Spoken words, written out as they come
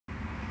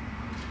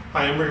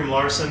Hi, I'm Brigham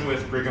Larson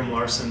with Brigham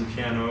Larson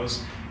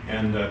Pianos,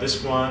 and this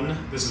is a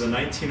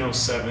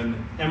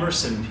 1907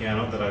 Emerson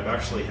piano that I've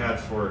actually had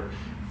for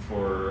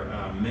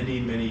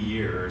many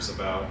years,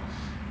 about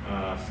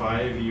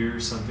 5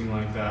 years, something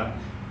like that.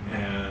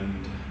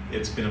 And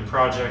it's been a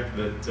project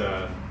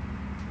that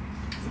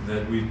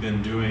we've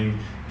been doing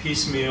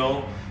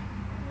piecemeal,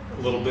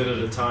 a little bit at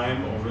a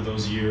time over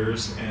those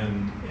years,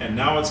 and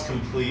now it's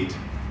complete,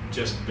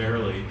 just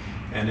barely,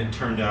 and it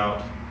turned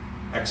out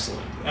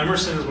excellent.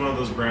 Emerson is one of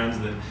those brands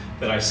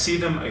that I see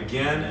them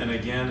again and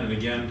again and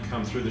again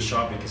come through the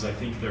shop, because I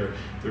think they're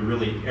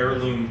really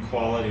heirloom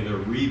quality, they're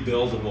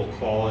rebuildable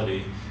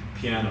quality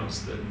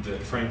pianos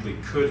that frankly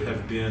could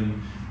have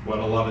been what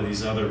a lot of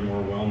these other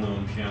more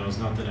well-known pianos,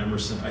 not that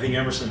Emerson, I think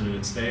Emerson in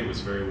its day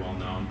was very well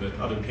known, but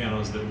other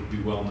pianos that would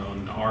be well known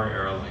in our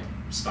era, like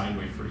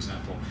Steinway for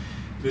example.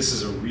 This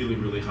is a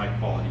really high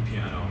quality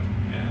piano,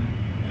 and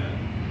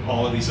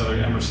all of these other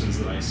Emersons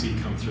that I see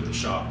come through the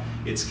shop,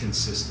 it's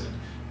consistent.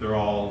 They're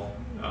all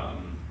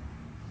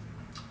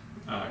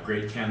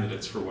great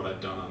candidates for what I've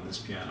done on this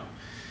piano.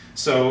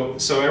 So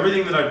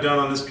everything that I've done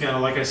on this piano,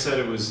 like I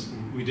said,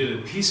 we did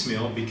it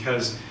piecemeal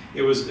because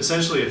it was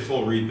essentially a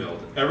full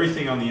rebuild.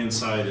 Everything on the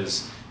inside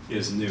is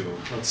new.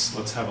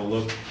 Let's have a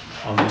look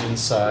on the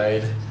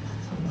inside.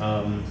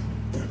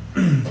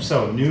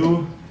 So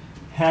new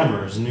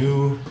hammers,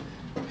 new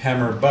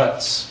hammer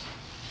butts,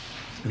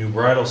 new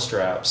bridle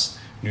straps,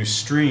 new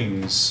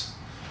strings.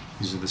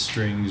 These are the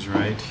strings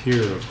right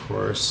here, of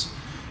course.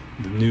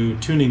 The new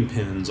tuning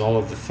pins, all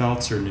of the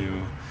felts are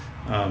new.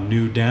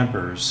 New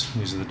dampers.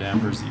 These are the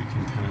dampers that you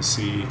can kind of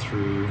see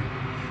through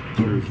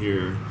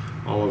here.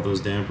 All of those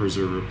dampers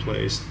are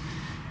replaced.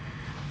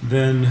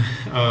 Then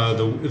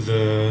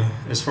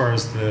as far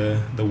as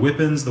the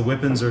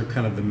whippings are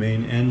kind of the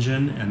main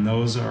engine, and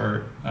those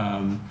are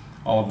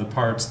all of the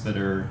parts that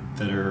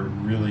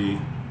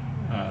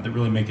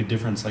really make a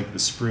difference, like the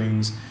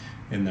springs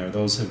in there.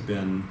 Those have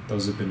been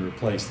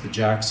replaced. The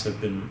jacks have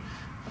been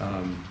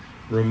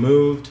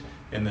removed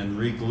and then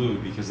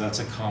re-glued, because that's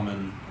a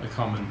common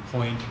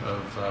point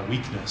of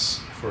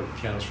weakness for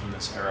pianos from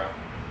this era.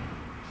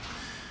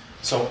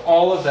 So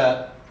all of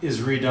that is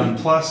redone,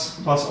 plus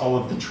all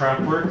of the trap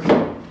work,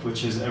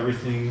 which is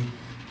everything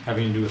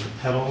having to do with the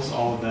pedals.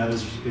 All of that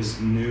is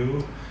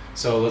new.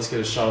 So let's get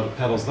a shot of the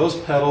pedals. Those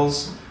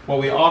pedals, what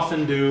we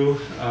often do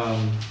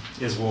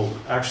is we'll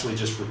actually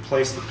just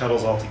replace the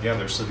pedals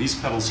altogether. So these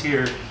pedals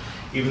here,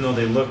 even though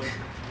they look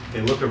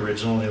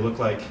original, they look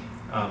like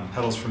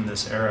pedals from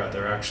this era,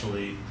 they're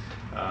actually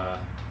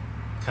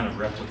kind of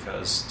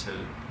replicas,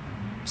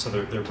 so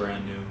they're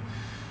brand new.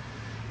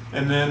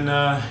 And then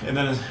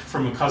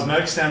from a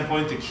cosmetic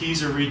standpoint, the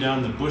keys are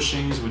redone. The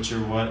bushings, which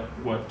are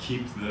what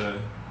keep the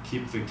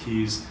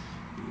keys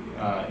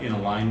in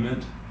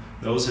alignment,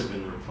 those have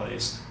been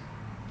replaced.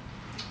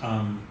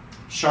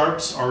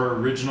 Sharps are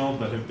original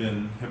but have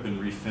been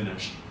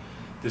refinished.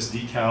 This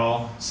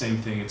decal, same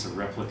thing, it's a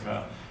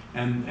replica,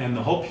 and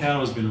the whole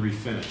piano has been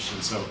refinished.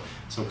 And so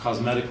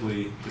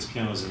cosmetically, this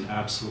piano is in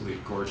absolutely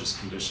gorgeous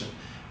condition.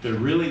 There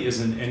really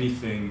isn't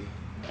anything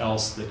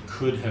else that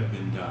could have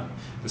been done.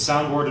 The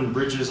soundboard and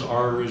bridges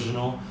are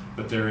original,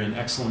 but they're in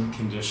excellent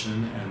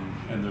condition,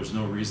 and there's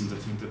no reason to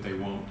think that they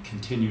won't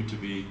continue to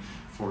be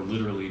for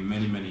literally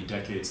many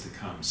decades to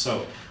come.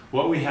 So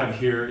what we have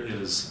here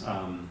is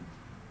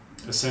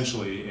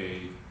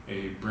essentially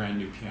a brand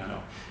new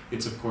piano.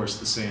 It's of course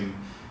the same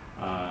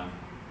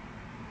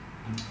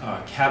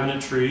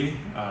cabinetry,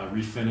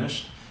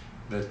 refinished,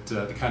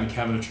 the kind of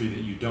cabinetry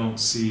that you don't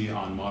see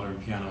on modern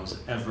pianos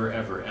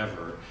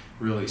ever,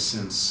 really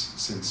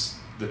since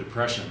the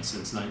Depression,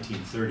 since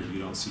 1930. You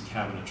don't see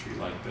cabinetry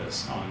like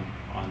this on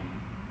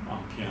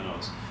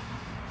pianos.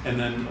 And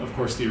then of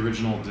course the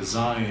original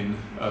design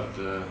of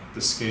the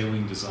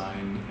scaling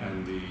design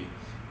and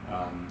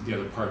the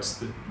other parts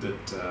that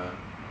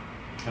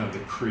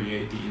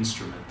create the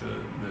instrument,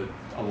 the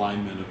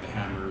alignment of the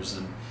hammers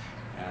and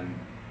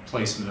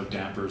placement of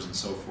dampers and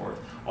so forth.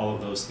 All of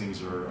those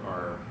things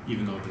are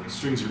even though the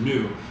strings are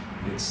new,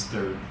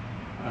 they're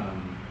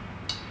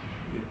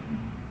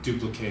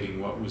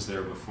duplicating what was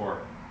there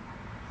before.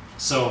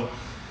 So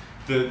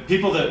the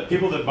people that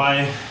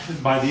buy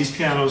these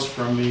pianos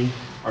from me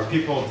are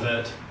people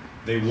that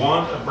they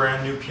want a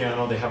brand new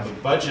piano. They have the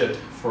budget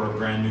for a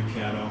brand new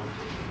piano,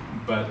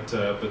 but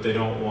they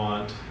don't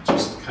want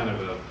just kind of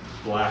a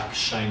black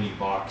shiny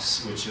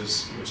box, which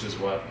is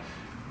what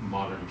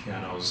modern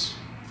pianos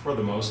for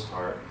the most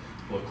part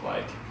look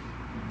like.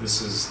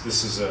 This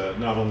is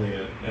not only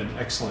an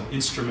excellent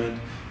instrument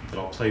that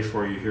I'll play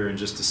for you here in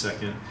just a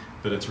second,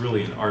 but it's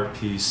really an art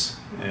piece,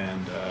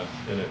 and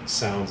it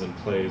sounds and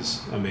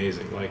plays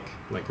amazing, like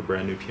a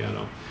brand new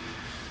piano.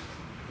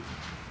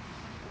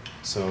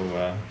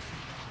 So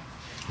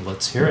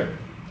let's hear it.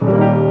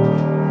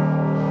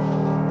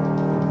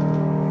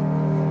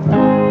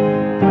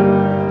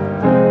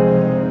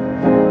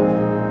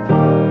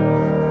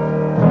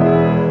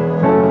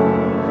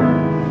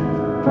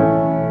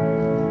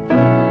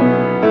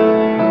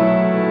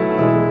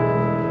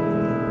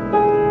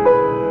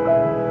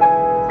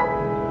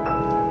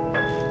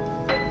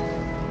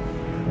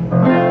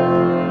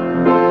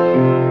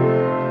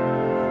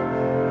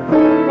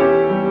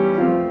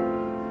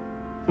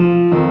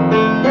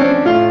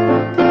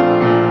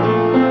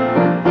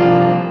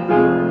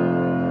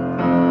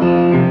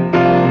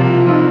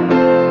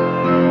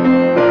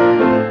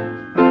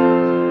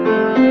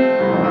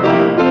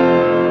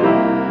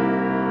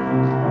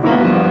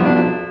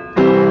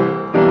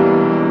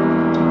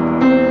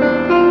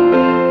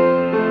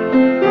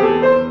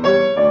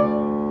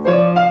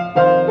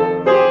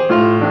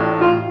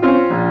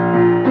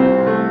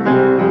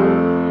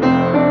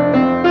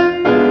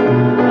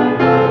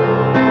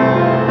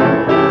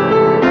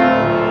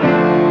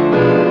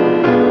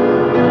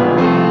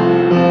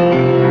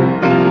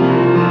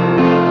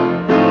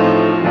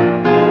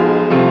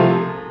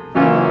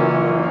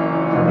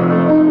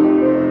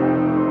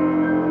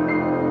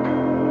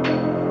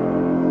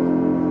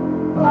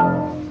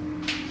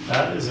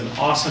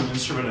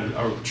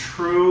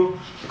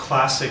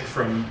 classic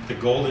from the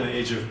golden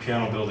age of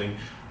piano building,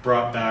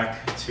 brought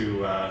back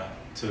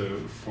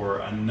for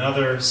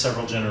another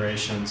several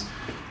generations,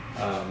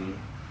 and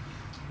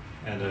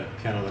a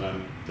piano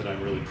that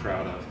I'm really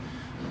proud of.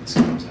 This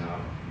comes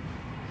out.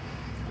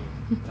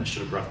 I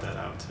should have brought that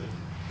out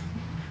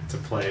to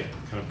play.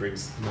 Kind of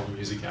brings more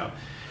music out.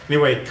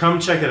 Anyway, come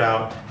check it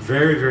out.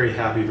 Very, very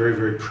happy, very,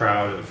 very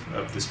proud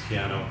of this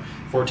piano.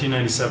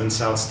 1497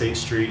 South State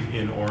Street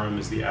in Orem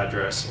is the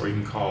address, or you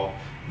can call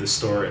the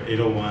store at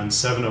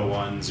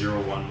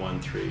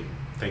 801-701-0113.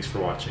 Thanks for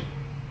watching.